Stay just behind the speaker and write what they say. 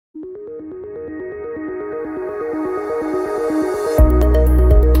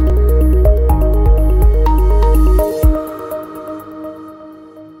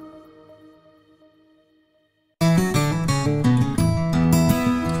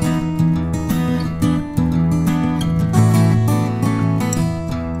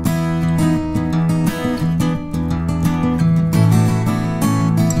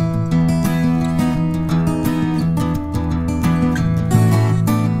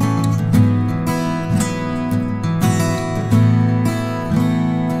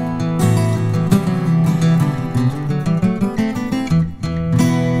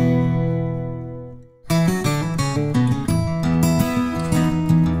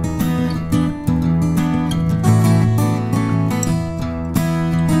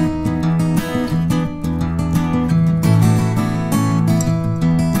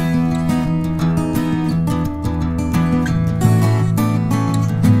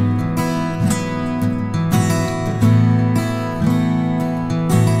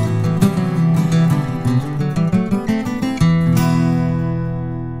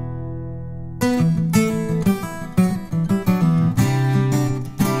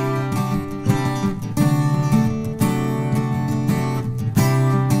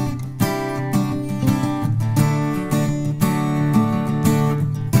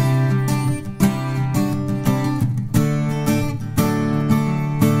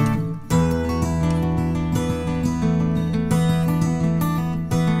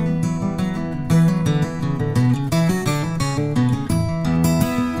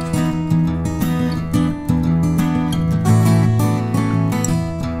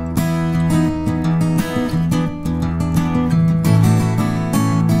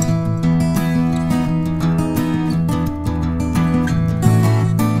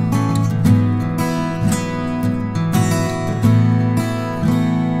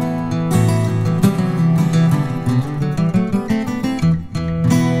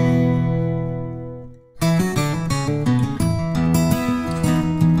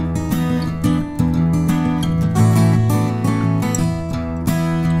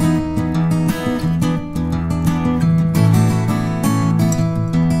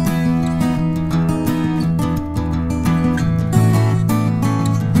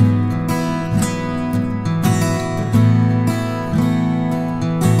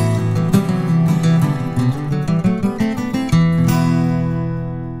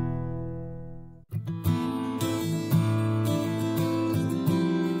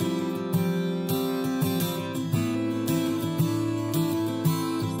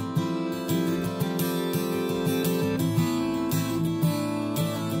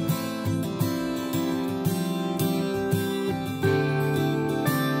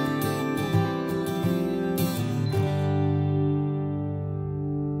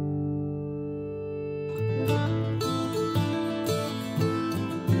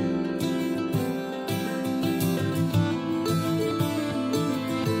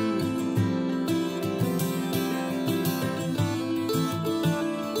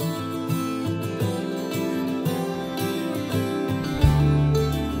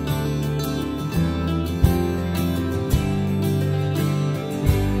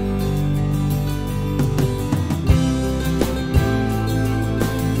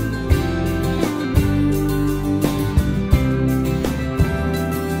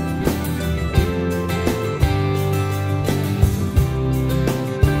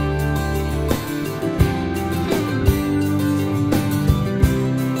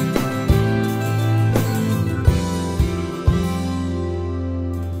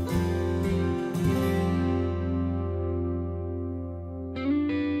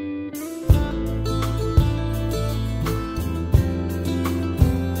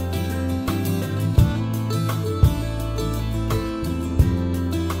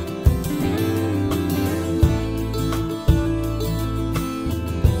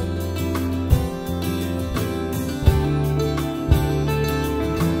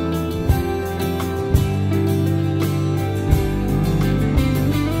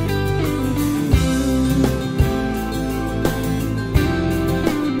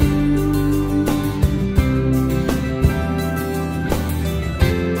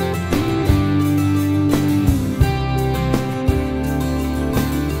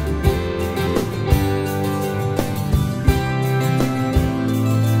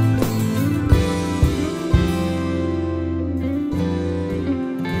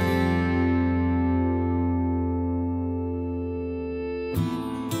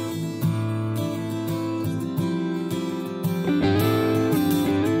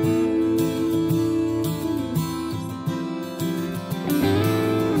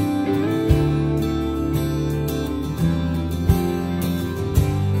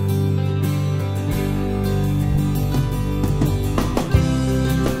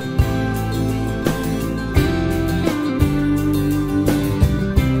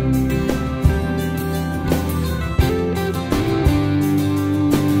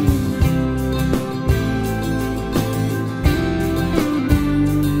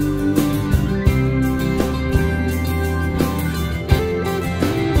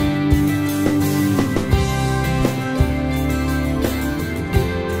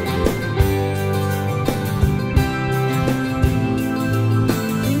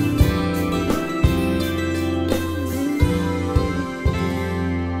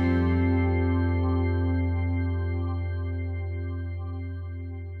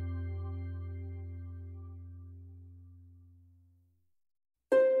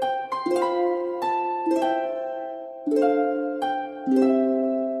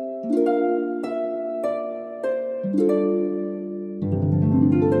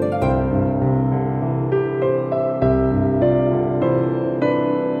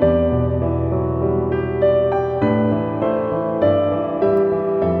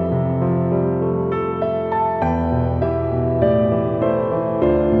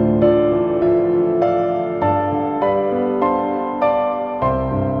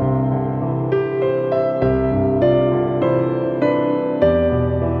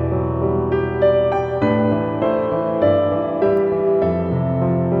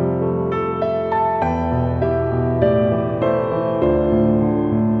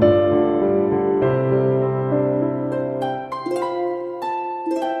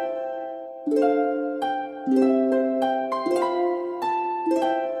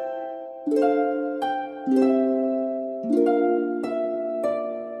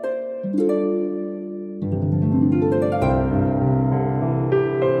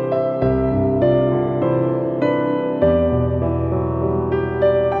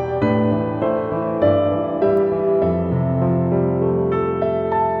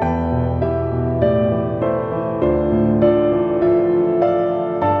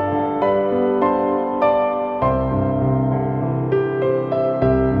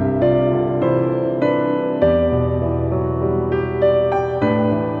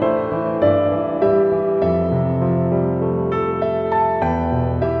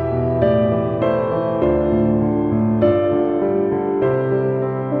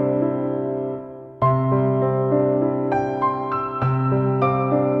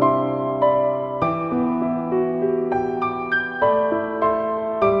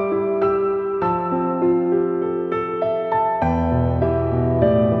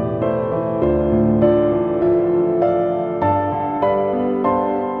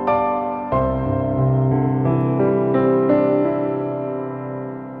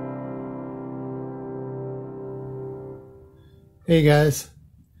Hey guys,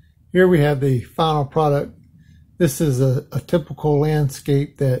 here we have the final product. This is a typical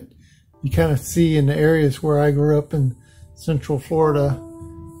landscape that you kind of see in the areas where I grew up in Central Florida,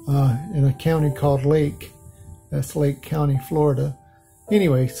 in a county called Lake. That's Lake County, Florida.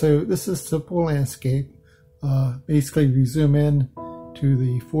 Anyway, so this is typical landscape. Basically, if you zoom in to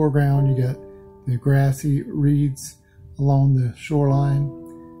the foreground, you got the grassy reeds along the shoreline.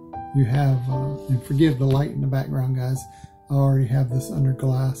 You have, and forgive the light in the background, guys. I already have this under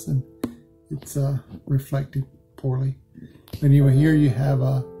glass and it's reflected poorly. But anyway, here you have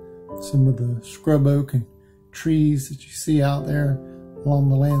some of the scrub oak and trees that you see out there along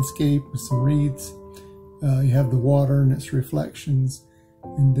the landscape with some reeds. You have the water and its reflections,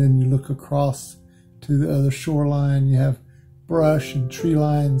 and then you look across to the other shoreline. You have brush and tree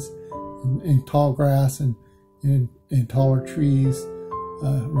lines and tall grass and taller trees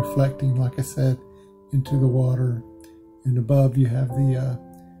reflecting, like I said, into the water. And above you have the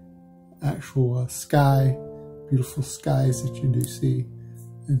actual sky, beautiful skies that you do see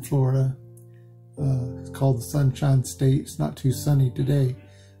in Florida. It's called the Sunshine State. It's not too sunny today,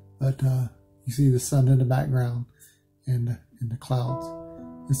 but you see the sun in the background and the clouds.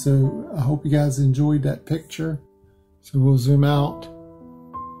 And so I hope you guys enjoyed that picture. So we'll zoom out,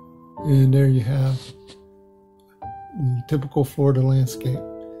 and there you have the typical Florida landscape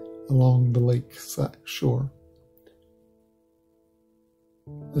along the lake shore.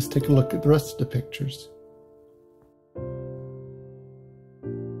 Let's take a look at the rest of the pictures.